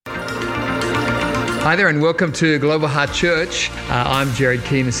Hi there and welcome to Global Heart Church. I'm Jared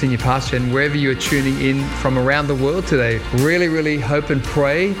Keane, the Senior Pastor, and wherever you are tuning in from around the world today, really hope and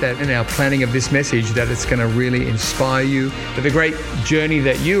pray that in our planning of this message that it's going to really inspire you for the great journey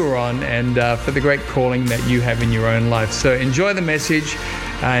that you are on and for the great calling that you have in your own life. So enjoy the message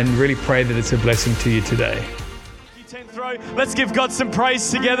and really pray that it's a blessing to you today. 10th row, let's give God some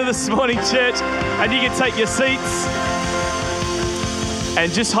praise together this morning, church, and you can take your seats. And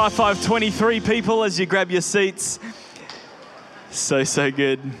just high five 23 people as you grab your seats. So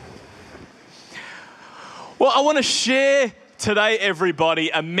good. Well, I want to share today, everybody,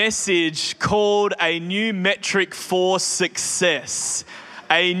 a message called A New Metric for Success.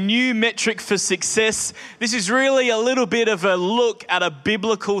 A new metric for success. This is really a little bit of a look at a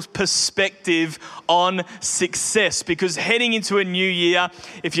biblical perspective on success, because heading into a new year,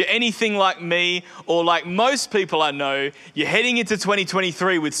 if you're anything like me or like most people I know, you're heading into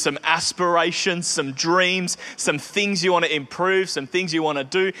 2023 with some aspirations, some dreams, some things you want to improve, some things you want to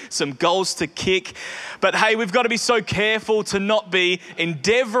do, some goals to kick. But hey, we've got to be so careful to not be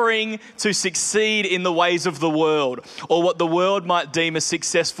endeavoring to succeed in the ways of the world or what the world might deem as successful.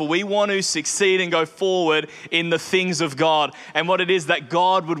 We want to succeed and go forward in the things of God and what it is that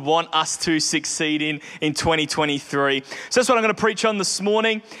God would want us to succeed in 2023. So that's what I'm going to preach on this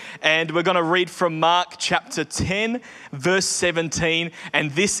morning, and we're going to read from Mark chapter 10 verse 17,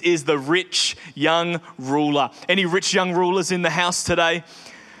 and this is the rich young ruler. Any rich young rulers in the house today?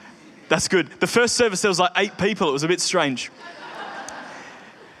 That's good. The first service there was like 8 people. It was a bit strange.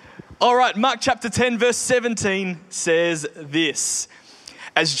 All right, Mark chapter 10 verse 17 says this: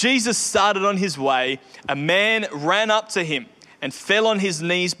 As Jesus started on his way, a man ran up to him and fell on his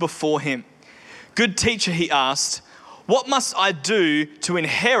knees before him. "Good teacher," he asked, "what must I do to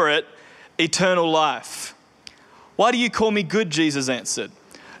inherit eternal life?" "Why do you call me good?" Jesus answered.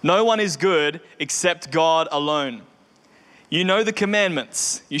 "No one is good except God alone. You know the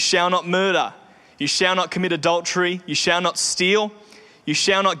commandments. You shall not murder. You shall not commit adultery. You shall not steal. You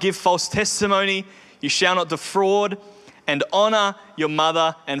shall not give false testimony. You shall not defraud. And honor your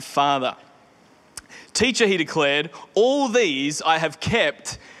mother and father." "Teacher," he declared, "all these I have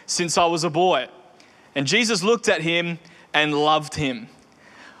kept since I was a boy." And Jesus looked at him and loved him.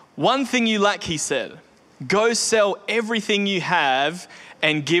 "One thing you lack," he said. "Go sell everything you have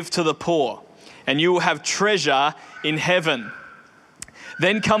and give to the poor, and you will have treasure in heaven.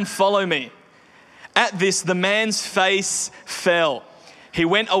 Then come follow me." At this, the man's face fell. He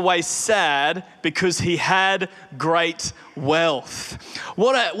went away sad because he had great wealth.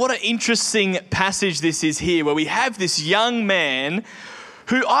 What an interesting passage this is here, where we have this young man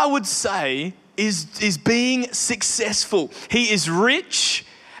who I would say is being successful. He is rich,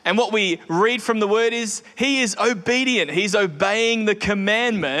 and what we read from the word is he is obedient. He's obeying the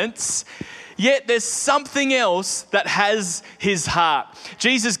commandments. Yet there's something else that has his heart.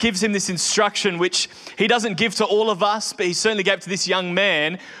 Jesus gives him this instruction, which he doesn't give to all of us, but he certainly gave to this young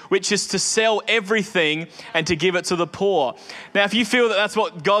man, which is to sell everything and to give it to the poor. Now, if you feel that that's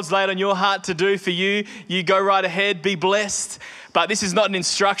what God's laid on your heart to do for you, you go right ahead, be blessed. But this is not an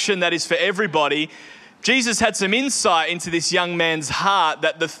instruction that is for everybody. Jesus had some insight into this young man's heart,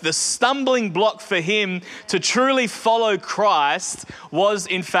 that the stumbling block for him to truly follow Christ was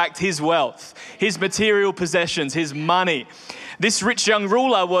in fact his wealth, his material possessions, his money. This rich young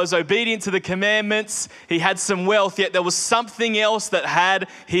ruler was obedient to the commandments. He had some wealth, yet there was something else that had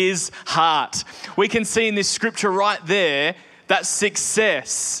his heart. We can see in this scripture right there that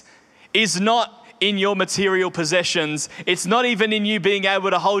success is not in your material possessions. It's not even in you being able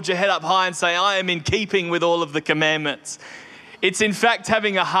to hold your head up high and say, "I am in keeping with all of the commandments." It's in fact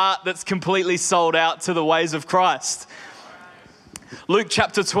having a heart that's completely sold out to the ways of Christ. Luke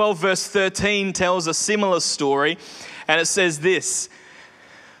chapter 12 verse 13 tells a similar story, and it says this: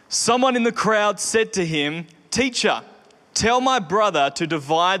 "Someone in the crowd said to him, 'Teacher, tell my brother to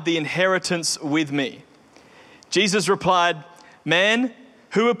divide the inheritance with me.' Jesus replied, 'Man,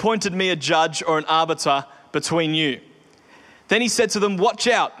 who appointed me a judge or an arbiter between you?' Then he said to them, 'Watch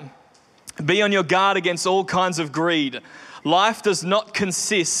out. Be on your guard against all kinds of greed. Life does not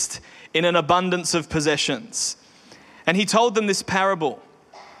consist in an abundance of possessions.' And he told them this parable.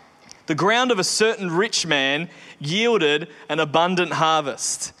 The ground of a certain rich man yielded an abundant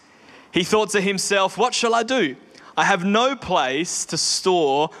harvest. He thought to himself, 'What shall I do? I have no place to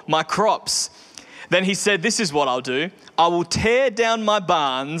store my crops.' Then he said, 'This is what I'll do. I will tear down my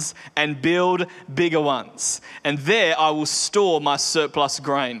barns and build bigger ones, and there I will store my surplus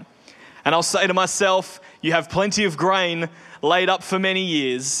grain. And I'll say to myself, you have plenty of grain laid up for many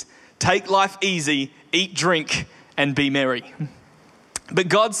years. Take life easy, eat, drink, and be merry.'" But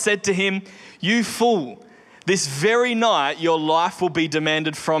God said to him, "You fool, this very night your life will be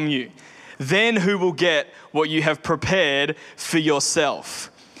demanded from you. Then who will get what you have prepared for yourself?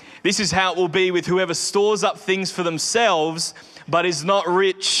 This is how it will be with whoever stores up things for themselves, but is not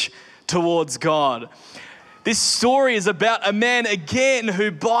rich towards God." This story is about a man, again, who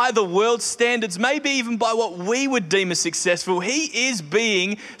by the world's standards, maybe even by what we would deem as successful, he is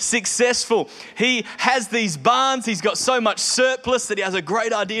being successful. He has these barns, he's got so much surplus that he has a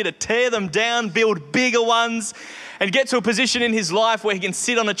great idea to tear them down, build bigger ones, and get to a position in his life where he can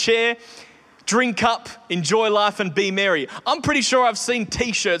sit on a chair, drink up, enjoy life, and be merry. I'm pretty sure I've seen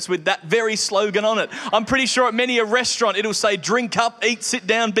t-shirts with that very slogan on it. I'm pretty sure at many a restaurant it'll say, "Drink up, eat, sit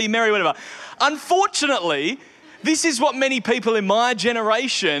down, be merry," whatever. Unfortunately, this is what many people in my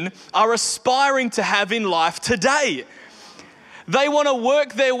generation are aspiring to have in life today. They want to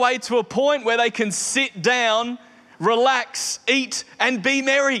work their way to a point where they can sit down, relax, eat, and be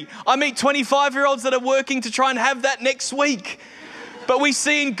merry. I meet 25-year-olds that are working to try and have that next week. But we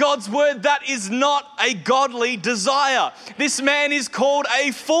see in God's word that is not a godly desire. This man is called a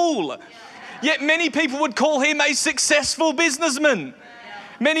fool. Yet many people would call him a successful businessman.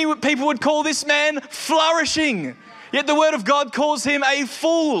 Many people would call this man flourishing. Yet the word of God calls him a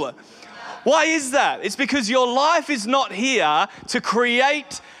fool. Why is that? It's because your life is not here to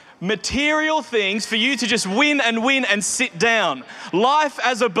create material things for you to just win and sit down. Life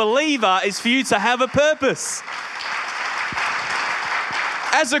as a believer is for you to have a purpose.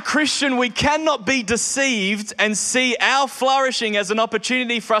 As a Christian, we cannot be deceived and see our flourishing as an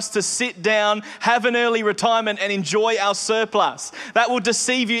opportunity for us to sit down, have an early retirement, and enjoy our surplus. That will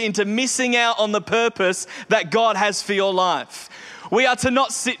deceive you into missing out on the purpose that God has for your life. We are to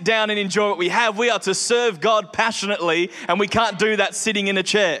not sit down and enjoy what we have. We are to serve God passionately, and we can't do that sitting in a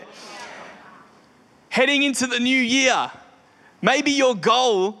chair. Heading into the new year, maybe your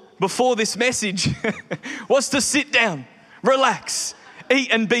goal before this message was to sit down, relax, eat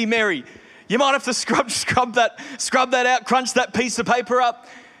and be merry. You might have to scrub that out, crunch that piece of paper up,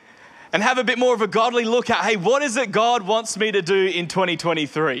 and have a bit more of a godly look at, hey, what is it God wants me to do in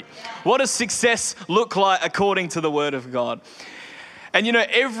 2023? What does success look like according to the word of God? And you know,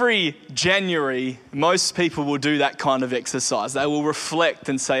 every January, most people will do that kind of exercise. They will reflect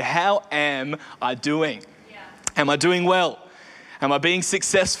and say, how am I doing? Am I doing well? Am I being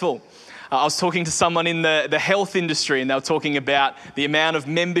successful? I was talking to someone in the health industry, and they were talking about the amount of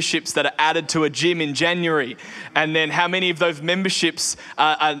memberships that are added to a gym in January, and then how many of those memberships,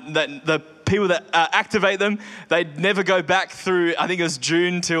 that the people that activate them, they never go back through, I think it was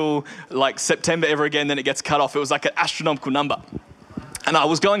June till like September ever again, then it gets cut off. It was like an astronomical number. And I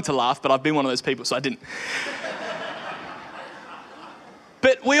was going to laugh, but I've been one of those people, so I didn't.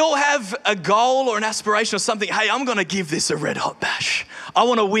 But we all have a goal or an aspiration or something. Hey, I'm going to give this a red hot bash. I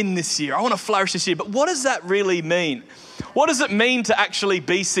want to win this year. I want to flourish this year. But what does that really mean? What does it mean to actually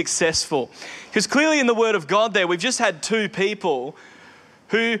be successful? Because clearly in the word of God there, we've just had two people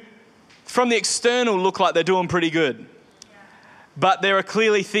who from the external look like they're doing pretty good. But there are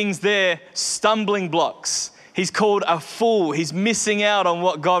clearly things there, stumbling blocks. He's called a fool. He's missing out on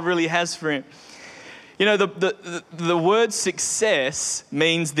what God really has for him. You know, the word success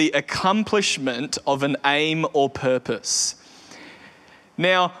means the accomplishment of an aim or purpose.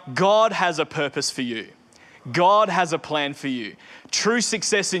 Now, God has a purpose for you. God has a plan for you. True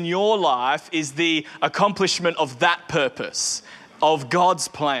success in your life is the accomplishment of that purpose, of God's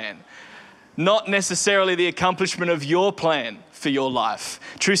plan, not necessarily the accomplishment of your plan for your life.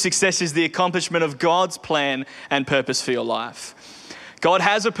 True success is the accomplishment of God's plan and purpose for your life. God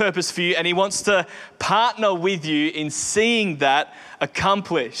has a purpose for you, and he wants to partner with you in seeing that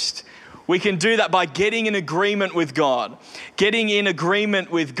accomplished. We can do that by getting in agreement with God, getting in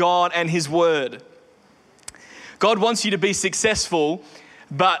agreement with God and his word. God wants you to be successful,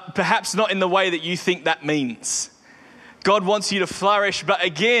 but perhaps not in the way that you think that means. God wants you to flourish, but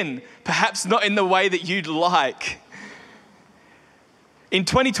again, perhaps not in the way that you'd like. In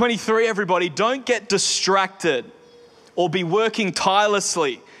 2023, everybody, don't get distracted or be working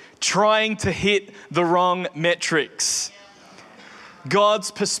tirelessly, trying to hit the wrong metrics. God's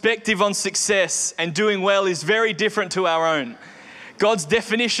perspective on success and doing well is very different to our own. God's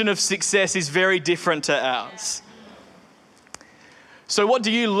definition of success is very different to ours. So what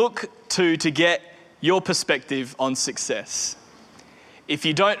do you look to get your perspective on success? If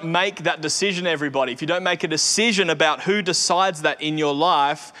you don't make that decision, everybody, if you don't make a decision about who decides that in your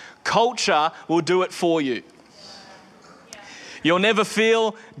life, culture will do it for you. You'll never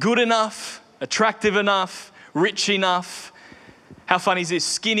feel good enough, attractive enough, rich enough. How funny is this?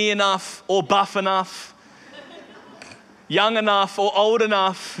 Skinny enough or buff enough. young enough or old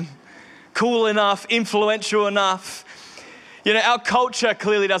enough, cool enough, influential enough. You know, our culture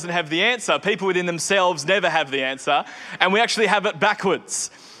clearly doesn't have the answer. People within themselves never have the answer, and we actually have it backwards.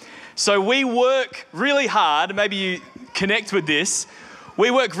 So we work really hard, maybe you connect with this,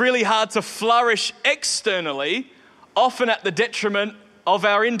 we work really hard to flourish externally, often at the detriment of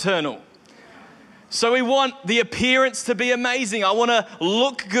our internal. So we want the appearance to be amazing. I want to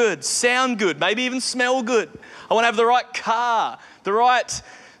look good, sound good, maybe even smell good. I want to have the right car, the right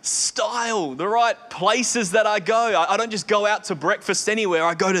style, the right places that I go. I don't just go out to breakfast anywhere.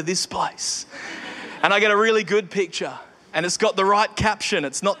 I go to this place. And I get a really good picture. And it's got the right caption.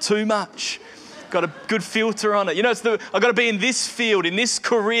 It's not too much. Got a good filter on it. You know, I've got to be in this field, in this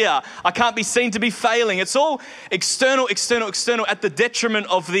career. I can't be seen to be failing. It's all external at the detriment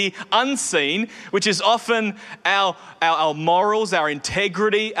of the unseen, which is often our morals, our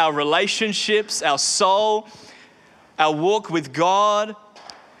integrity, our relationships, our soul, our walk with God.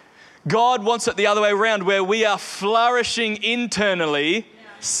 God wants it the other way around, where we are flourishing internally,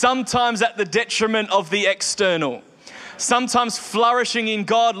 sometimes at the detriment of the external. Sometimes flourishing in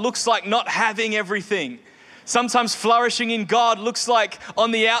God looks like not having everything. Sometimes flourishing in God looks like on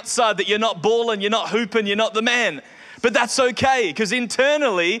the outside that you're not balling, you're not hooping, you're not the man. But that's okay, because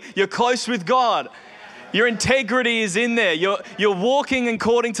internally you're close with God. Your integrity is in there. You're walking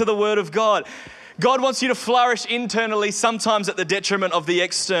according to the word of God. God wants you to flourish internally, sometimes at the detriment of the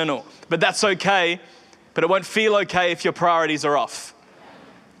external. But that's okay, but it won't feel okay if your priorities are off.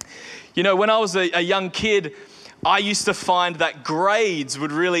 You know, when I was a young kid, I used to find that grades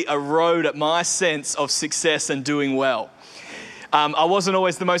would really erode at my sense of success and doing well. I wasn't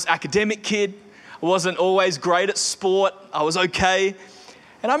always the most academic kid. I wasn't always great at sport. I was okay.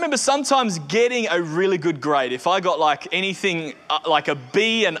 And I remember sometimes getting a really good grade. If I got like anything like a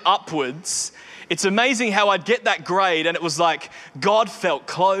B and upwards, it's amazing how I'd get that grade and it was like God felt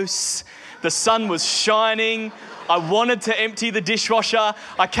close. The sun was shining. I wanted to empty the dishwasher.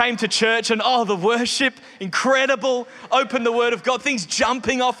 I came to church and the worship, incredible. Opened the word of God, things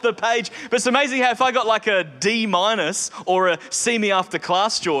jumping off the page. But it's amazing how if I got like a D- or a see me after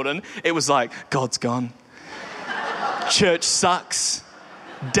class, Jordan, it was like, God's gone. Church sucks.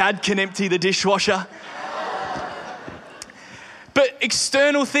 Dad can empty the dishwasher. But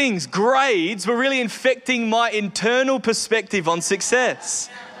external things, grades, were really infecting my internal perspective on success.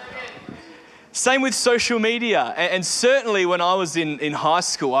 Same with social media. And certainly when I was in high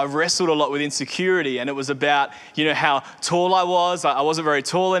school, I wrestled a lot with insecurity, and it was about, you know, how tall I was. I wasn't very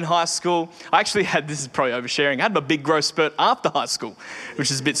tall in high school. I actually had, this is probably oversharing, I had my big growth spurt after high school,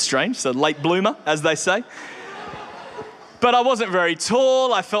 which is a bit strange. So late bloomer, as they say. But I wasn't very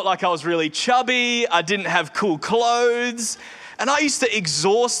tall. I felt like I was really chubby. I didn't have cool clothes. And I used to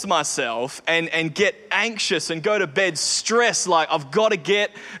exhaust myself and get anxious and go to bed stressed, like I've got to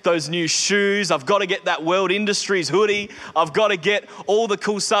get those new shoes. I've got to get that World Industries hoodie. I've got to get all the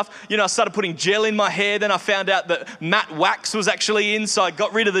cool stuff. You know, I started putting gel in my hair. Then I found out that matte wax was actually in. So I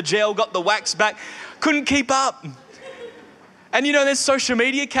got rid of the gel, got the wax back. Couldn't keep up. And you know, then social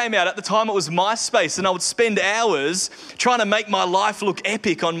media came out. At the time it was MySpace, and I would spend hours trying to make my life look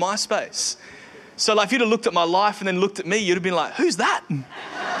epic on MySpace. So like if you'd have looked at my life and then looked at me, you'd have been like, who's that?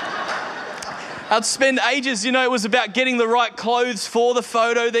 I'd spend ages, you know, it was about getting the right clothes for the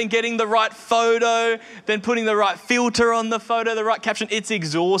photo, then getting the right photo, then putting the right filter on the photo, the right caption. It's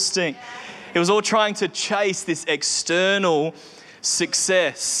exhausting. It was all trying to chase this external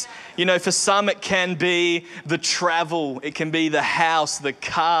success. You know, for some it can be the travel, it can be the house, the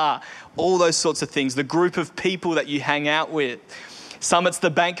car, all those sorts of things, the group of people that you hang out with. Some it's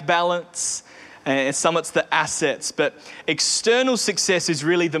the bank balance, and some it's the assets. But external success is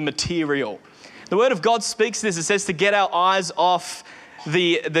really the material. The Word of God speaks to this. It says to get our eyes off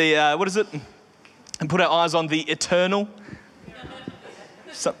the what is it? And put our eyes on the eternal.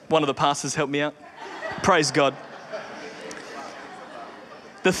 One of the pastors helped me out. Praise God.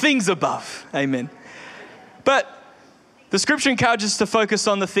 The things above. Amen. But the scripture encourages us to focus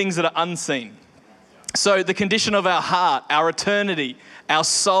on the things that are unseen. So the condition of our heart, our eternity, our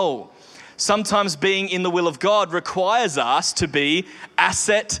soul. Sometimes being in the will of God requires us to be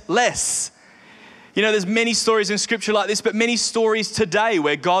asset-less. You know, there's many stories in scripture like this, but many stories today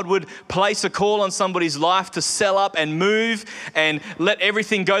where God would place a call on somebody's life to sell up and move and let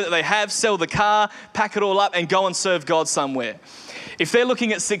everything go that they have, sell the car, pack it all up and go and serve God somewhere. If they're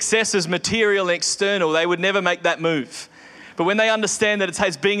looking at success as material and external, they would never make that move. But when they understand that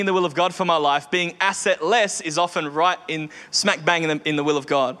it's being in the will of God for my life, being asset-less is often right in smack bang in the will of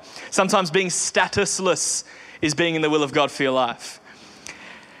God. Sometimes being statusless is being in the will of God for your life.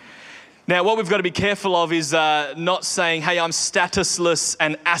 Now, what we've got to be careful of is not saying, hey, I'm statusless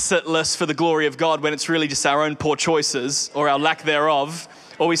and assetless for the glory of God, when it's really just our own poor choices or our lack thereof.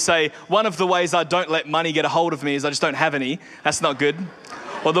 Or we say, one of the ways I don't let money get a hold of me is I just don't have any. That's not good.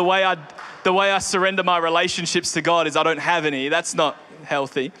 Or the way I surrender my relationships to God is I don't have any. That's not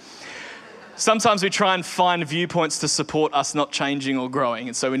healthy. Sometimes we try and find viewpoints to support us not changing or growing,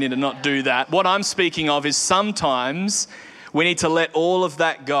 and so we need to not do that. What I'm speaking of is sometimes we need to let all of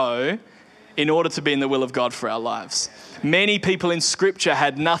that go in order to be in the will of God for our lives. Many people in Scripture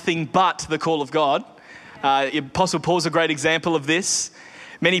had nothing but the call of God. Apostle Paul's a great example of this.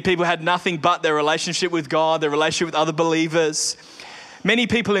 Many people had nothing but their relationship with God, their relationship with other believers. Many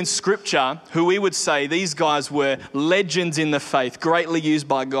people in Scripture who we would say these guys were legends in the faith, greatly used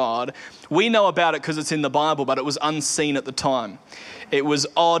by God. We know about it because it's in the Bible, but it was unseen at the time. It was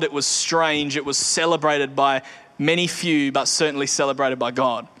odd, it was strange, it was celebrated by many few, but certainly celebrated by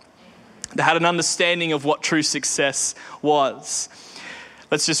God. They had an understanding of what true success was.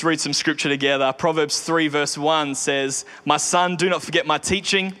 Let's just read some scripture together. Proverbs 3 verse 1 says, "My son, do not forget my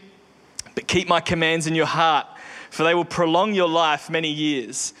teaching, but keep my commands in your heart, for they will prolong your life many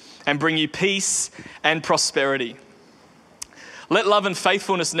years and bring you peace and prosperity. Let love and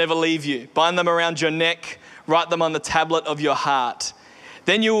faithfulness never leave you. Bind them around your neck, write them on the tablet of your heart.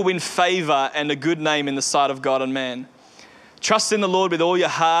 Then you will win favor and a good name in the sight of God and man. Trust in the Lord with all your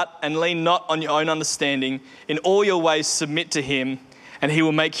heart and lean not on your own understanding. In all your ways submit to him, and he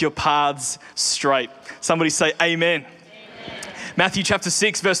will make your paths straight." Somebody say amen. Matthew chapter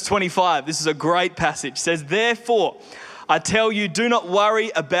 6 verse 25. This is a great passage. It says, "Therefore, I tell you, do not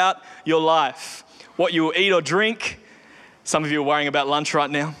worry about your life, what you will eat or drink." Some of you are worrying about lunch right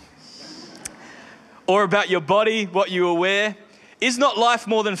now. "Or about your body, what you will wear. Is not life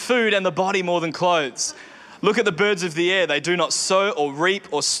more than food and the body more than clothes? Look at the birds of the air. They do not sow or reap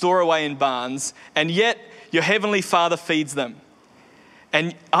or store away in barns, and yet your heavenly Father feeds them.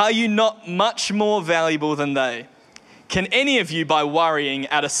 And are you not much more valuable than they? Can any of you, by worrying,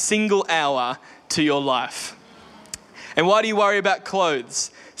 add a single hour to your life? And why do you worry about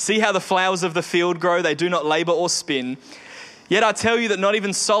clothes? See how the flowers of the field grow. They do not labor or spin. Yet I tell you that not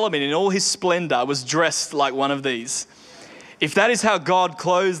even Solomon in all his splendor was dressed like one of these. If that is how God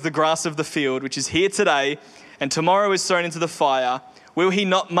clothes the grass of the field, which is here today and tomorrow is thrown into the fire, will he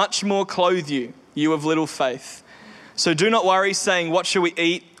not much more clothe you, you of little faith? So do not worry, saying, what shall we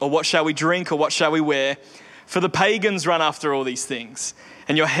eat, or what shall we drink, or what shall we wear? For the pagans run after all these things,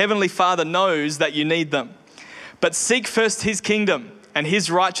 and your heavenly Father knows that you need them. But seek first his kingdom and his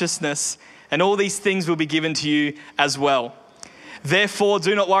righteousness, and all these things will be given to you as well. Therefore,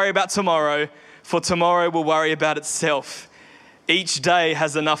 do not worry about tomorrow, for tomorrow will worry about itself. Each day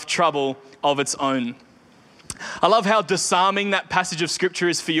has enough trouble of its own." I love how disarming that passage of scripture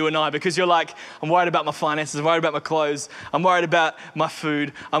is for you and I, because you're like, I'm worried about my finances, I'm worried about my clothes, I'm worried about my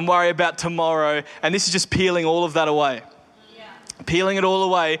food, I'm worried about tomorrow. And this is just peeling all of that away. Yeah. Peeling it all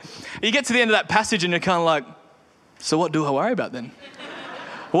away. You get to the end of that passage and you're kind of like, so what do I worry about then?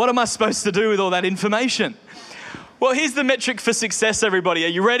 What am I supposed to do with all that information? Well, here's the metric for success, everybody. Are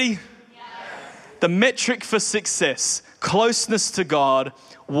you ready? Yes. The metric for success: closeness to God,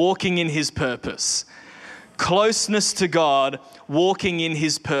 walking in his purpose. Closeness to God, walking in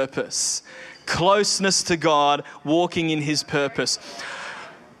his purpose. Closeness to God, walking in his purpose.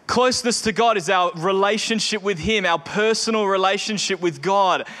 Closeness to God is our relationship with him, our personal relationship with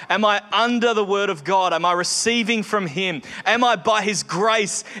God. Am I under the word of God? Am I receiving from him? Am I, by his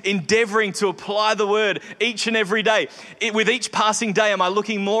grace, endeavoring to apply the word each and every day? With each passing day, am I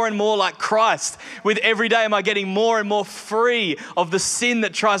looking more and more like Christ? With every day, am I getting more and more free of the sin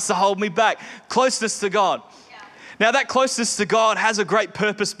that tries to hold me back? Closeness to God. Now, that closeness to God has a great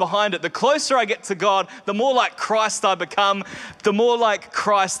purpose behind it. The closer I get to God, the more like Christ I become, the more like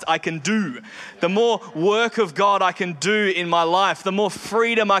Christ I can do, the more work of God I can do in my life, the more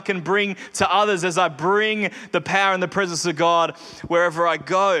freedom I can bring to others as I bring the power and the presence of God wherever I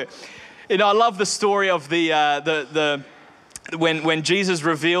go. You know, I love the story of when Jesus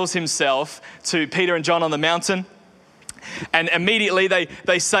reveals himself to Peter and John on the mountain. And immediately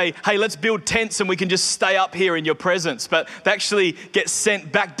they say, hey, let's build tents and we can just stay up here in your presence. But they actually get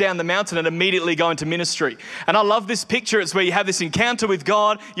sent back down the mountain and immediately go into ministry. And I love this picture. It's where you have this encounter with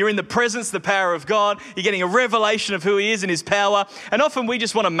God. You're in the presence, the power of God. You're getting a revelation of who he is and his power. And often we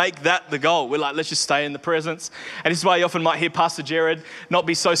just want to make that the goal. We're like, let's just stay in the presence. And this is why you often might hear Pastor Jared not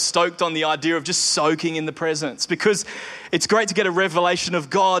be so stoked on the idea of just soaking in the presence, because it's great to get a revelation of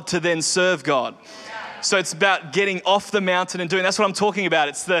God to then serve God. So it's about getting off the mountain and doing. That's what I'm talking about.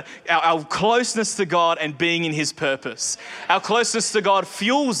 It's our closeness to God and being in his purpose. Our closeness to God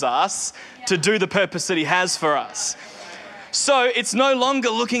fuels us to do the purpose that he has for us. So it's no longer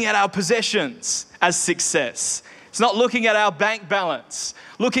looking at our possessions as success. It's not looking at our bank balance,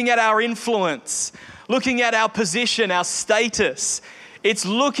 looking at our influence, looking at our position, our status. It's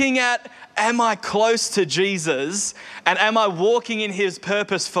looking at, am I close to Jesus and am I walking in his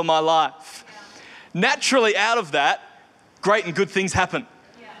purpose for my life? Naturally, out of that, great and good things happen.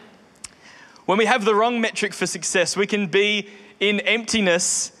 When we have the wrong metric for success, we can be in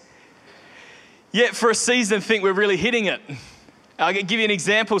emptiness, yet for a season think we're really hitting it. I'll give you an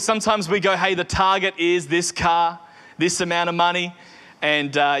example. Sometimes we go, hey, the target is this car, this amount of money,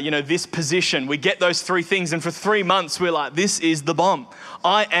 and this position. We get those three things, and for 3 months we're like, this is the bomb.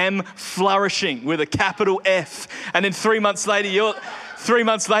 I am flourishing with a capital F. And then 3 months later, you're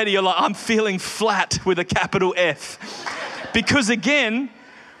like, I'm feeling flat with a capital F. Because again,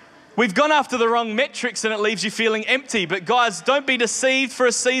 we've gone after the wrong metrics and it leaves you feeling empty. But guys, don't be deceived. For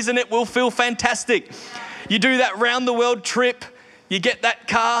a season, it will feel fantastic. You do that round the world trip, you get that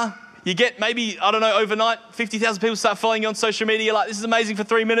car, you get maybe, overnight, 50,000 people start following you on social media. You're like, this is amazing for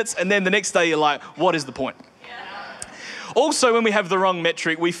 3 minutes. And then the next day you're like, what is the point? Also, when we have the wrong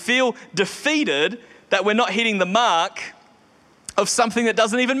metric, we feel defeated that we're not hitting the mark of something that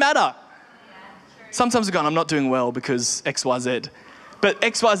doesn't even matter. Sometimes we're going, I'm not doing well because X, Y, Z. But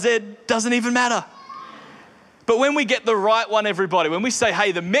X, Y, Z doesn't even matter. But when we get the right one, everybody, when we say,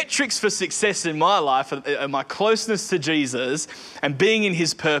 hey, the metrics for success in my life are my closeness to Jesus and being in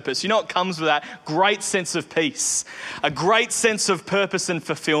his purpose, you know what comes with that? Great sense of peace, a great sense of purpose and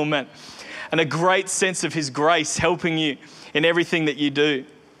fulfillment, and a great sense of his grace helping you in everything that you do.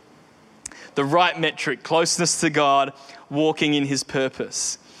 The right metric, closeness to God, walking in his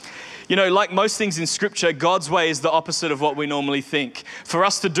purpose. You know, like most things in Scripture, God's way is the opposite of what we normally think. For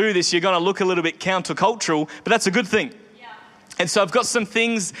us to do this, you're going to look a little bit countercultural, but that's a good thing. Yeah. And so I've got some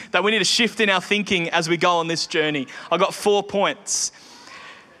things that we need to shift in our thinking as we go on this journey. I've got 4 points.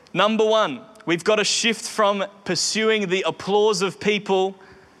 Number 1, we've got to shift from pursuing the applause of people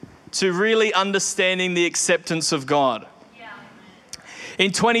to really understanding the acceptance of God.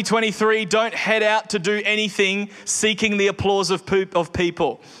 In 2023, don't head out to do anything seeking the applause of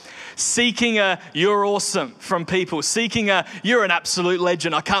people. Seeking a, you're awesome from people. Seeking a, you're an absolute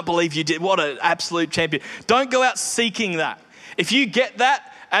legend. I can't believe you did. What an absolute champion. Don't go out seeking that. If you get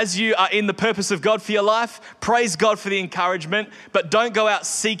that as you are in the purpose of God for your life, praise God for the encouragement, but don't go out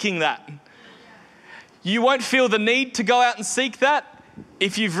seeking that. You won't feel the need to go out and seek that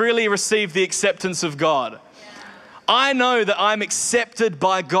if you've really received the acceptance of God. I know that I'm accepted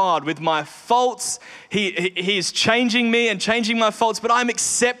by God with my faults. He is changing me and changing my faults, but I'm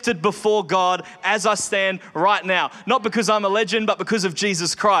accepted before God as I stand right now. Not because I'm a legend, but because of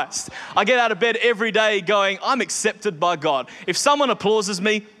Jesus Christ. I get out of bed every day going, I'm accepted by God. If someone applauses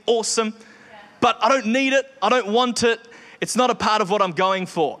me, awesome. But I don't need it. I don't want it. It's not a part of what I'm going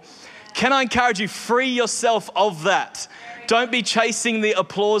for. Can I encourage you, free yourself of that. Don't be chasing the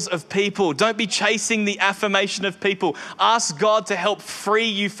applause of people. Don't be chasing the affirmation of people. Ask God to help free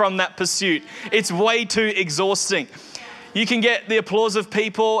you from that pursuit. It's way too exhausting. You can get the applause of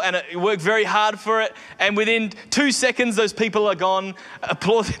people and work very hard for it, and within 2 seconds, those people are gone,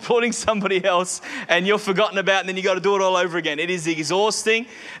 applauding somebody else, and you're forgotten about, and then you got to do it all over again. It is exhausting.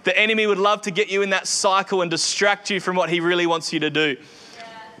 The enemy would love to get you in that cycle and distract you from what he really wants you to do.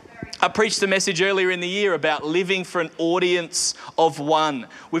 I preached a message earlier in the year about living for an audience of one.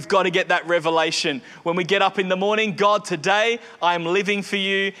 We've got to get that revelation. When we get up in the morning, God, today I am living for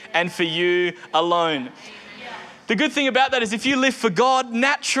you and for you alone. The good thing about that is if you live for God,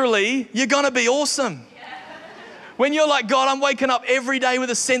 naturally, you're going to be awesome. When you're like, God, I'm waking up every day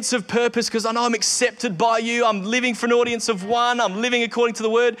with a sense of purpose because I know I'm accepted by you. I'm living for an audience of one. I'm living according to the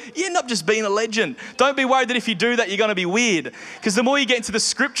word. You end up just being a legend. Don't be worried that if you do that, you're going to be weird. Because the more you get into the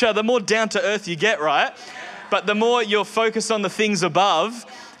scripture, the more down to earth you get, right? But the more you're focused on the things above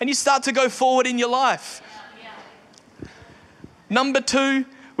and you start to go forward in your life. Number 2,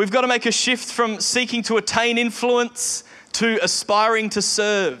 we've got to make a shift from seeking to attain influence to aspiring to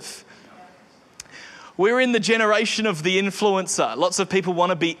serve. We're in the generation of the influencer. Lots of people want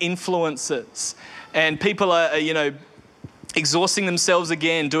to be influencers. And people are, exhausting themselves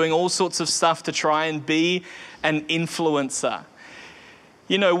again, doing all sorts of stuff to try and be an influencer.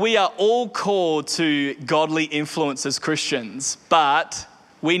 You know, we are all called to godly influence as Christians, but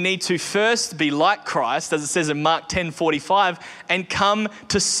we need to first be like Christ, as it says in Mark 10:45, and come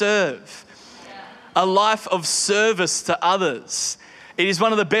to serve. A life of service to others. It is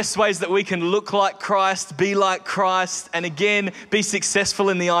one of the best ways that we can look like Christ, be like Christ, and again, be successful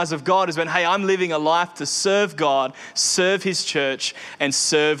in the eyes of God is when, hey, I'm living a life to serve God, serve His church, and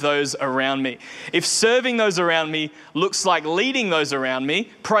serve those around me. If serving those around me looks like leading those around me,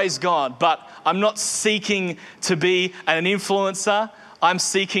 praise God, but I'm not seeking to be an influencer, I'm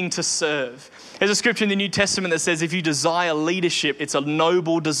seeking to serve. There's a scripture in the New Testament that says if you desire leadership, it's a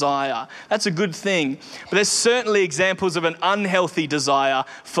noble desire. That's a good thing. But there's certainly examples of an unhealthy desire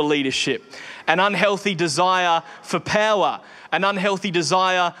for leadership, an unhealthy desire for power, an unhealthy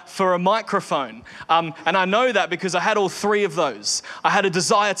desire for a microphone. And I know that because I had all three of those. I had a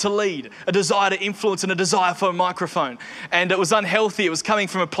desire to lead, a desire to influence, and a desire for a microphone. And it was unhealthy. It was coming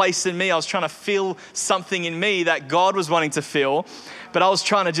from a place in me. I was trying to fill something in me that God was wanting to fill. But I was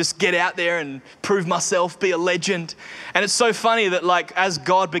trying to just get out there and prove myself, be a legend. And it's so funny that as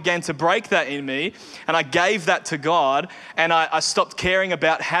God began to break that in me, and I gave that to God, and I stopped caring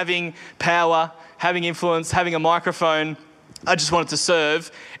about having power, having influence, having a microphone. I just wanted to serve.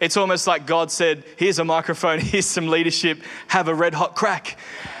 It's almost like God said, here's a microphone, here's some leadership, have a red hot crack.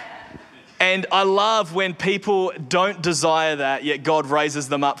 And I love when people don't desire that, yet God raises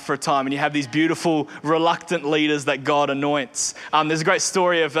them up for a time. And you have these beautiful, reluctant leaders that God anoints. There's a great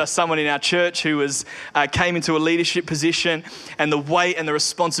story of someone in our church who came into a leadership position, and the weight and the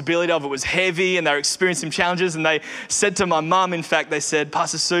responsibility of it was heavy, and they were experiencing challenges. And they said to my mum, in fact, they said,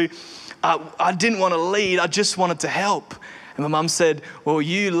 Pastor Sue, I didn't want to lead, I just wanted to help. And my mum said, well,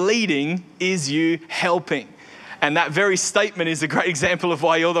 you leading is you helping. And that very statement is a great example of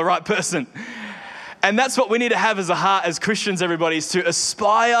why you're the right person. And that's what we need to have as a heart as Christians, everybody, is to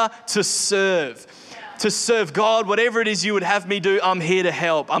aspire to serve. To serve God, whatever it is you would have me do, I'm here to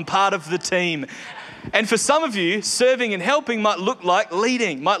help. I'm part of the team. And for some of you, serving and helping might look like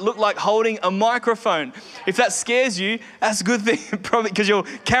leading, might look like holding a microphone. If that scares you, that's a good thing, probably because you'll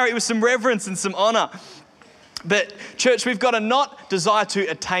carry it with some reverence and some honor. But church, we've got to not desire to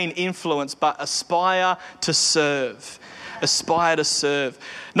attain influence, but aspire to serve. Aspire to serve.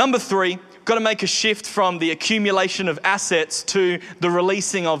 Number 3, we've got to make a shift from the accumulation of assets to the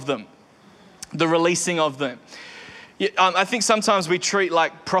releasing of them. The releasing of them. I think sometimes we treat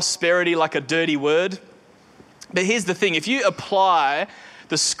prosperity like a dirty word. But here's the thing. If you apply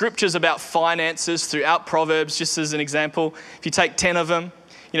the scriptures about finances throughout Proverbs, just as an example, if you take 10 of them,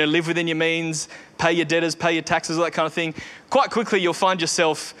 live within your means, pay your debtors, pay your taxes, all that kind of thing, quite quickly you'll find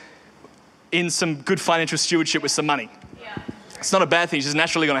yourself in some good financial stewardship with some money. Yeah. It's not a bad thing, it's just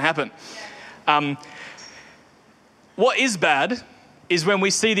naturally going to happen. Yeah. What is bad is when we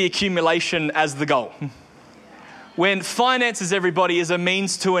see the accumulation as the goal. When finances, everybody, is a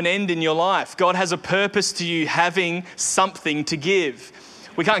means to an end in your life. God has a purpose to you having something to give.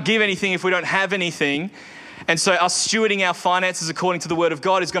 We can't give anything if we don't have anything. And so us stewarding our finances according to the word of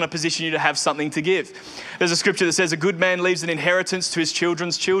God is going to position you to have something to give. There's a scripture that says a good man leaves an inheritance to his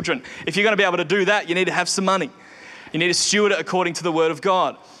children's children. If you're going to be able to do that, you need to have some money. You need to steward it according to the word of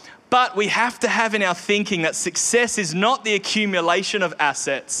God. But we have to have in our thinking that success is not the accumulation of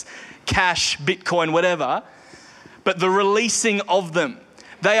assets, cash, Bitcoin, whatever, but the releasing of them.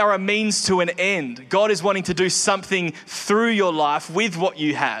 They are a means to an end. God is wanting to do something through your life with what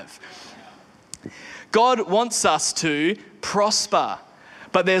you have. God wants us to prosper,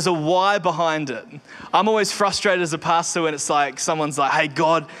 but there's a why behind it. I'm always frustrated as a pastor when it's like someone's like, hey,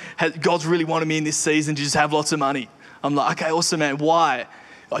 God's really wanted me in this season to just have lots of money. I'm like, okay, awesome, man. Why?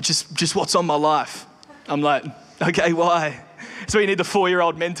 Just what's on my life? I'm like, okay, why? So you need the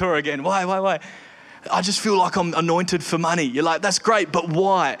 4-year-old mentor again. Why? I just feel like I'm anointed for money. You're like, that's great, but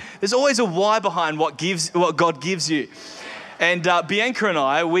why? There's always a why behind what God gives you. And Bianca and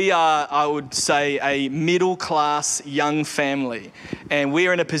I, we are, I would say, a middle-class young family. And we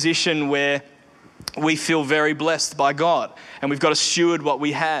are in a position where we feel very blessed by God. And we've got to steward what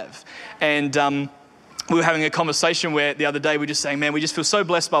we have. And we were having a conversation where the other day we were just saying, man, we just feel so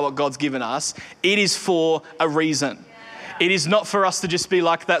blessed by what God's given us. It is for a reason. It is not for us to just be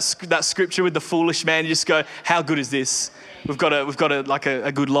like that scripture with the foolish man. You just go, how good is this? We've got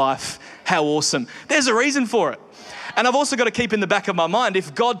a good life. How awesome. There's a reason for it. And I've also got to keep in the back of my mind,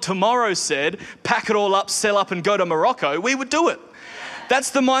 if God tomorrow said, pack it all up, sell up and go to Morocco, we would do it. That's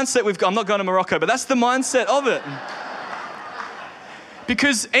the mindset we've got. I'm not going to Morocco, but that's the mindset of it.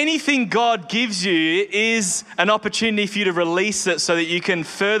 Because anything God gives you is an opportunity for you to release it so that you can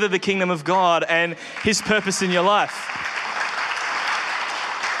further the kingdom of God and His purpose in your life.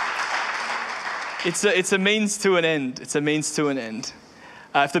 It's a means to an end. It's a means to an end.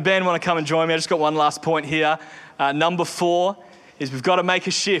 If the band want to come and join me, I just got one last point here. Number 4 is we've got to make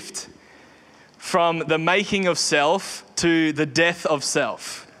a shift from the making of self to the death of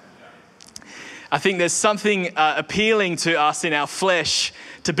self. I think there's something appealing to us in our flesh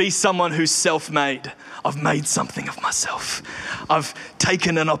to be someone who's self-made. I've made something of myself. I've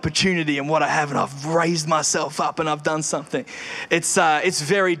taken an opportunity in what I have and I've raised myself up and I've done something. It's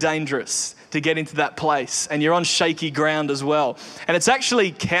very dangerous to get into that place, and you're on shaky ground as well. And it's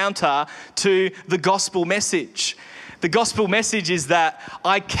actually counter to the gospel message. The gospel message is that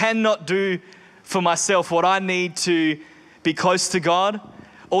I cannot do for myself what I need to be close to God,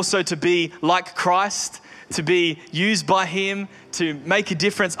 also to be like Christ, to be used by Him, to make a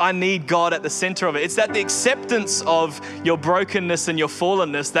difference. I need God at the center of it. It's that the acceptance of your brokenness and your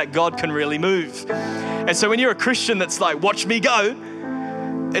fallenness that God can really move. And so when you're a Christian that's like, watch me go,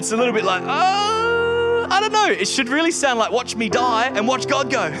 it's a little bit like, oh, I don't know. It should really sound like watch me die and watch God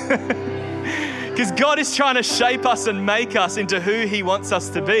go. Because God is trying to shape us and make us into who He wants us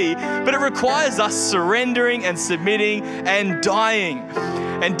to be. But it requires us surrendering and submitting and dying.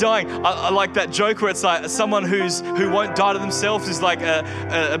 I like that joke where it's like someone who won't die to themselves is like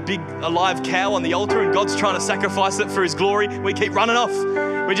a big alive cow on the altar, and God's trying to sacrifice it for His glory. We keep running off.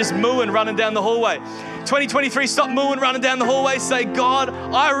 We're just mooing, running down the hallway. 2023, stop mooing, running down the hallway. Say, God,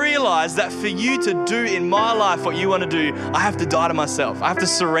 I realize that for you to do in my life what you want to do, I have to die to myself. I have to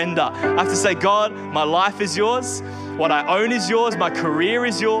surrender. I have to say, God, my life is yours. What I own is yours. My career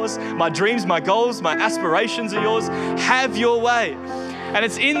is yours. My dreams, my goals, my aspirations are yours. Have your way. And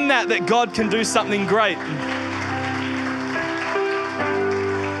it's in that God can do something great.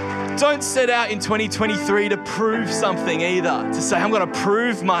 Don't set out in 2023 to prove something either. To say, I'm going to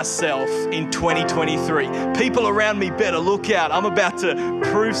prove myself in 2023. People around me better look out. I'm about to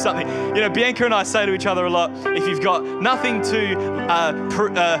prove something. You know, Bianca and I say to each other a lot, if you've got nothing to,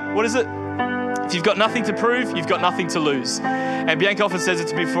 If you've got nothing to prove, you've got nothing to lose. And Bianca often says it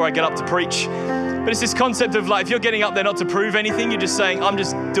to me before I get up to preach. But it's this concept of like, if you're getting up there not to prove anything, you're just saying, I'm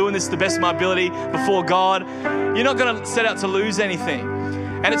just doing this to the best of my ability before God. You're not going to set out to lose anything.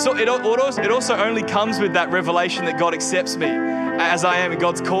 And it also only comes with that revelation that God accepts me as I am and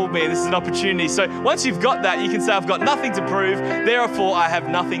God's called me, and this is an opportunity. So once you've got that, you can say, I've got nothing to prove, therefore I have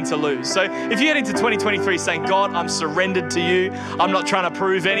nothing to lose. So if you get into 2023 saying, God, I'm surrendered to you. I'm not trying to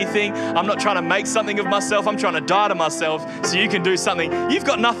prove anything. I'm not trying to make something of myself. I'm trying to die to myself so you can do something. You've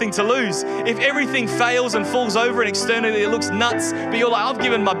got nothing to lose. If everything fails and falls over and externally it looks nuts, but you're like, I've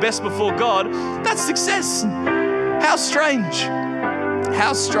given my best before God, that's success. How strange.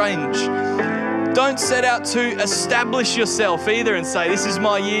 How strange. Don't set out to establish yourself either and say, this is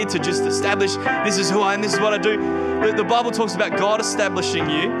my year to just establish, this is who I am, this is what I do. The Bible talks about God establishing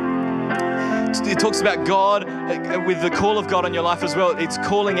you. It talks about God, with the call of God on your life as well. It's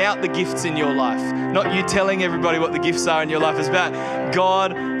calling out the gifts in your life, not you telling everybody what the gifts are in your life. It's about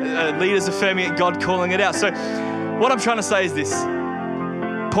God, leaders affirming it, God calling it out. So what I'm trying to say is this.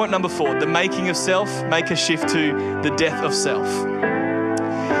 Point number 4, the making of self, make a shift to the death of self.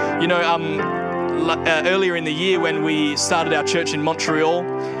 You know, earlier in the year when we started our church in Montreal,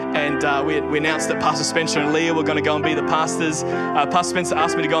 and we announced that Pastor Spencer and Leah were going to go and be the pastors. Pastor Spencer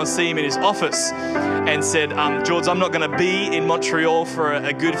asked me to go and see him in his office and said, George, I'm not going to be in Montreal for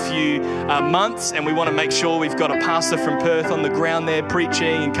a good few months, and we want to make sure we've got a pastor from Perth on the ground there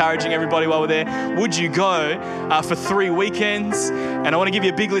preaching, encouraging everybody while we're there. Would you go for 3 weekends? And I want to give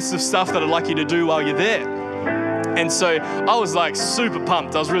you a big list of stuff that I'd like you to do while you're there. And so I was like super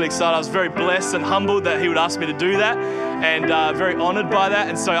pumped. I was really excited. I was very blessed and humbled that he would ask me to do that, and very honored by that.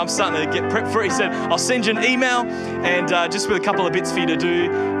 And so I'm starting to get prepped for it. He said, I'll send you an email and just with a couple of bits for you to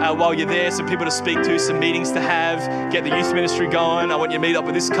do while you're there, some people to speak to, some meetings to have, get the youth ministry going. I want you to meet up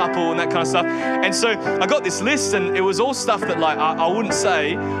with this couple and that kind of stuff. And so I got this list, and it was all stuff that like I wouldn't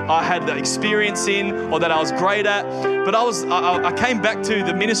say I had the experience in or that I was great at, but I came back to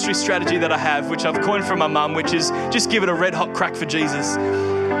the ministry strategy that I have, which I've coined from my mum, which is just give it a red hot crack for Jesus.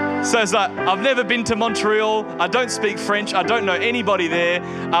 So it's like, I've never been to Montreal. I don't speak French. I don't know anybody there.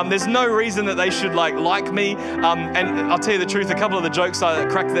 There's no reason that they should like me. And I'll tell you the truth, a couple of the jokes I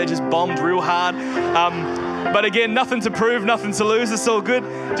cracked there just bombed real hard. But again, nothing to prove, nothing to lose. It's all good.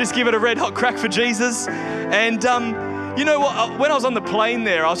 Just give it a red hot crack for Jesus. And you know what? When I was on the plane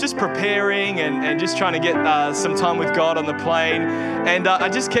there, I was just preparing and just trying to get some time with God on the plane. And I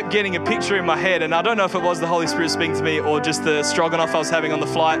just kept getting a picture in my head. And I don't know if it was the Holy Spirit speaking to me or just the stroganoff I was having on the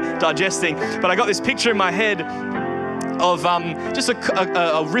flight digesting. But I got this picture in my head of just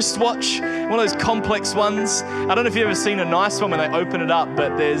a wristwatch, one of those complex ones. I don't know if you've ever seen a nice one when they open it up,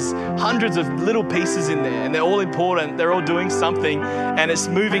 but there's hundreds of little pieces in there, and they're all important. They're all doing something, and it's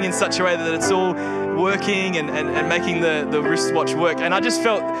moving in such a way that it's all working and making the wristwatch work. And I just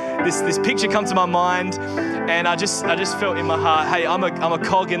felt this picture come to my mind, and I just felt in my heart, hey, I'm a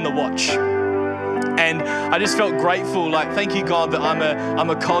cog in the watch. And I just felt grateful, like, thank you, God, that I'm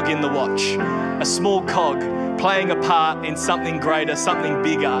a cog in the watch, a small cog playing a part in something greater, something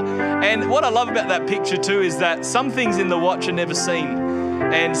bigger. And what I love about that picture too is that some things in the watch are never seen,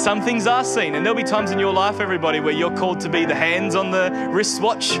 and some things are seen. And there'll be times in your life, everybody, where you're called to be the hands on the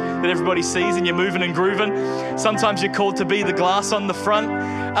wristwatch that everybody sees and you're moving and grooving. Sometimes you're called to be the glass on the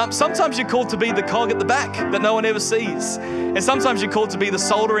front. Sometimes you're called to be the cog at the back that no one ever sees. And sometimes you're called to be the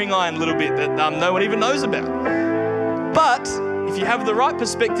soldering iron a little bit that no one even knows about. But if you have the right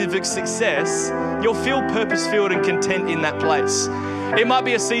perspective of success, you'll feel purpose-filled and content in that place. It might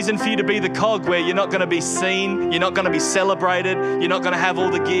be a season for you to be the cog where you're not going to be seen, you're not going to be celebrated, you're not going to have all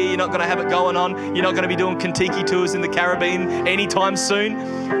the gear, you're not going to have it going on, you're not going to be doing Kentucky tours in the Caribbean anytime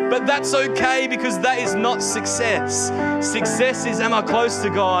soon. But that's okay, because that is not success. Success is, am I close to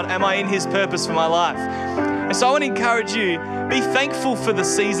God? Am I in His purpose for my life? And so I want to encourage you, be thankful for the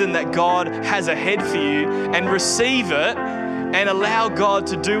season that God has ahead for you and receive it, and allow God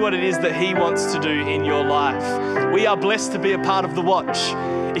to do what it is that He wants to do in your life. We are blessed to be a part of the watch.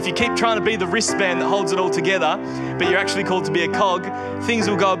 If you keep trying to be the wristband that holds it all together, but you're actually called to be a cog, things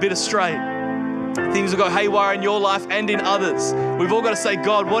will go a bit astray. Things will go haywire in your life and in others. We've all got to say,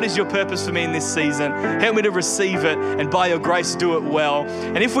 God, what is your purpose for me in this season? Help me to receive it, and by your grace, do it well.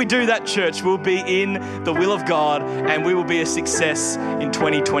 And if we do that, church, we'll be in the will of God, and we will be a success in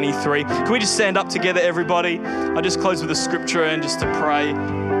 2023. Can we just stand up together, everybody? I'll just close with a scripture and just to pray.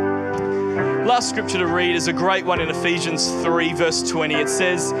 Last scripture to read is a great one in Ephesians 3, verse 20. It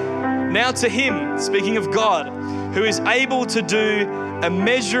says, now to Him, speaking of God, who is able to do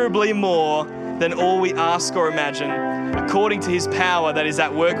immeasurably more than all we ask or imagine, according to His power that is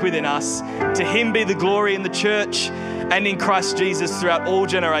at work within us. To Him be the glory in the church and in Christ Jesus throughout all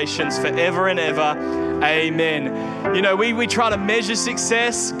generations, forever and ever. Amen. You know, we try to measure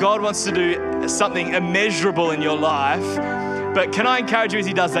success. God wants to do something immeasurable in your life. But can I encourage you as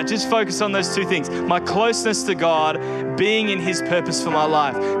He does that, just focus on those two things. My closeness to God, being in His purpose for my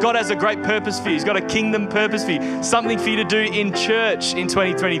life. God has a great purpose for you. He's got a kingdom purpose for you. Something for you to do in church in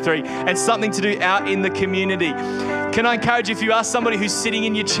 2023 and something to do out in the community. Can I encourage you, if you are somebody who's sitting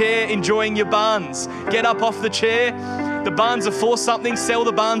in your chair enjoying your barns, get up off the chair. The barns are for something. Sell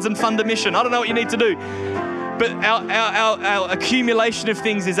the barns and fund a mission. I don't know what you need to do. But our accumulation of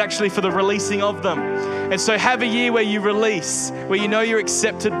things is actually for the releasing of them. And so have a year where you release, where you know you're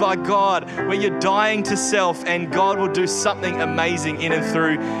accepted by God, where you're dying to self, and God will do something amazing in and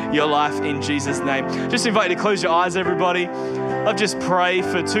through your life in Jesus' name. Just invite you to close your eyes, everybody. I've just prayed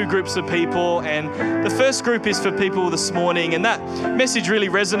for two groups of people, and the first group is for people this morning, and that message really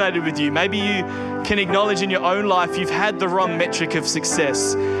resonated with you. Maybe you can acknowledge in your own life you've had the wrong metric of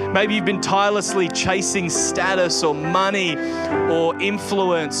success. Maybe you've been tirelessly chasing status or money or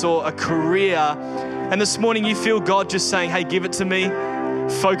influence or a career, and this morning you feel God just saying, hey, give it to me,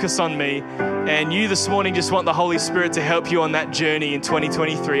 focus on me. And you this morning just want the Holy Spirit to help you on that journey in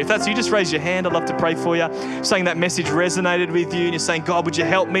 2023. If that's you, just raise your hand. I'd love to pray for you. Saying that message resonated with you and you're saying, God, would you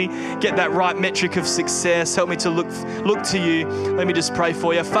help me get that right metric of success? Help me to look to you. Let me just pray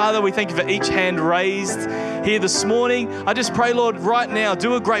for you. Father, we thank you for each hand raised here this morning. I just pray, Lord, right now,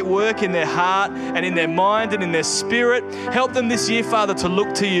 do a great work in their heart and in their mind and in their spirit. Help them this year, Father, to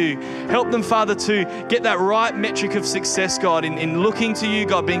look to you. Help them, Father, to get that right metric of success, God, in looking to you,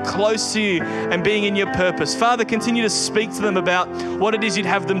 God, being close to you and being in your purpose. Father, continue to speak to them about what it is you'd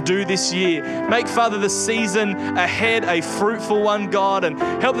have them do this year. Make, Father, the season ahead a fruitful one, God, and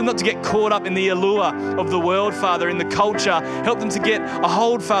help them not to get caught up in the allure of the world, Father, in the culture. Help them to get a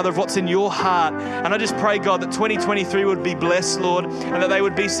hold, Father, of what's in your heart. And I just pray, God, that 2023 would be blessed, Lord, and that they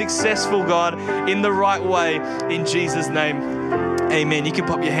would be successful, God, in the right way, in Jesus' name. Amen. You can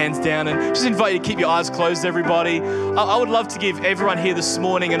pop your hands down and just invite you to keep your eyes closed, everybody. I would love to give everyone here this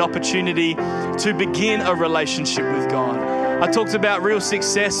morning an opportunity to begin a relationship with God. I talked about real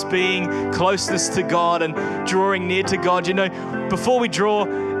success being closeness to God and drawing near to God. You know, before we draw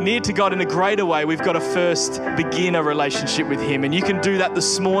near to God in a greater way, we've got to first begin a relationship with Him. And you can do that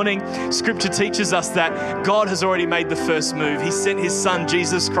this morning. Scripture teaches us that God has already made the first move. He sent His Son,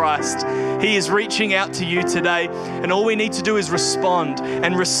 Jesus Christ. He is reaching out to you today, and all we need to do is respond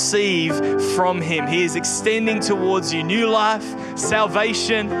and receive from Him. He is extending towards you new life,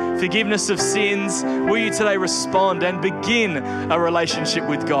 salvation, forgiveness of sins. Will you today respond and begin a relationship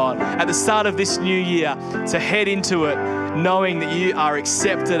with God at the start of this new year, to head into it knowing that you are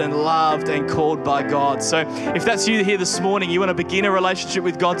accepted and loved and called by God. So if that's you here this morning, you want to begin a relationship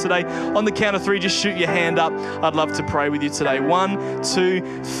with God today, on the count of three, just shoot your hand up. I'd love to pray with you today. 1,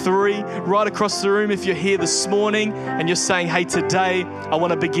 2, 3. right across the room, if you're here this morning and you're saying, hey, today I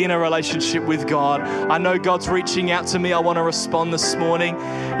want to begin a relationship with God. I know God's reaching out to me. I want to respond this morning.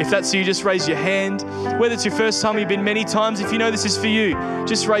 If that's you, just raise your hand. Whether it's your first time, you've been many times, if you know this is for you,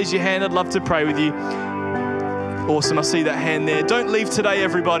 just raise your hand. I'd love to pray with you. Awesome, I see that hand there. Don't leave today,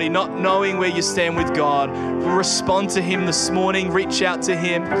 everybody, not knowing where you stand with God. Respond to Him this morning. Reach out to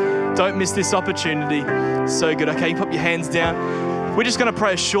Him. Don't miss this opportunity. So good. Okay, you put your hands down. We're just going to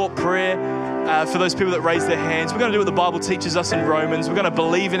pray a short prayer for those people that raise their hands. We're going to do what the Bible teaches us in Romans. We're going to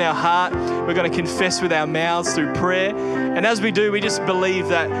believe in our heart. We're going to confess with our mouths through prayer. And as we do, we just believe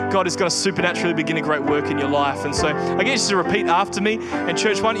that God is going to supernaturally begin a great work in your life. And so I get you to repeat after me. And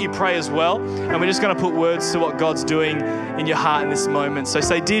church, why don't you pray as well? And we're just going to put words to what God's doing in your heart in this moment. So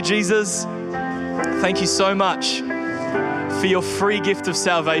say, Dear Jesus, thank you so much for your free gift of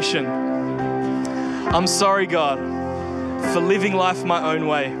salvation. I'm sorry, God, for living life my own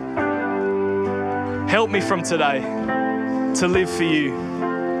way. Help me from today to live for you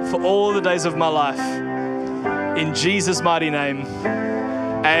for all the days of my life. In Jesus' mighty name,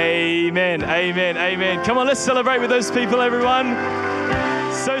 amen, amen, amen. Come on, let's celebrate with those people, everyone.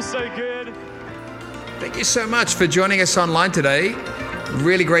 So good. Thank you so much for joining us online today.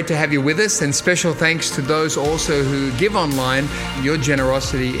 Really great to have you with us, and special thanks to those also who give online. Your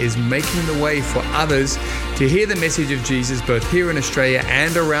generosity is making the way for others to hear the message of Jesus both here in Australia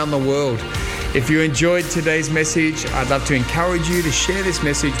and around the world. If you enjoyed today's message, I'd love to encourage you to share this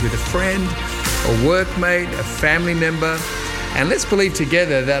message with a friend, a workmate, a family member, and let's believe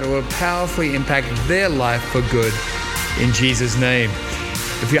together that it will powerfully impact their life for good in Jesus' name.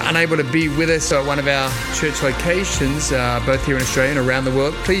 If you're unable to be with us at one of our church locations, both here in Australia and around the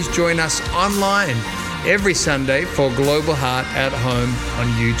world, please join us online every Sunday for Global Heart at Home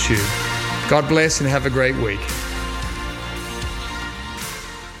on YouTube. God bless and have a great week.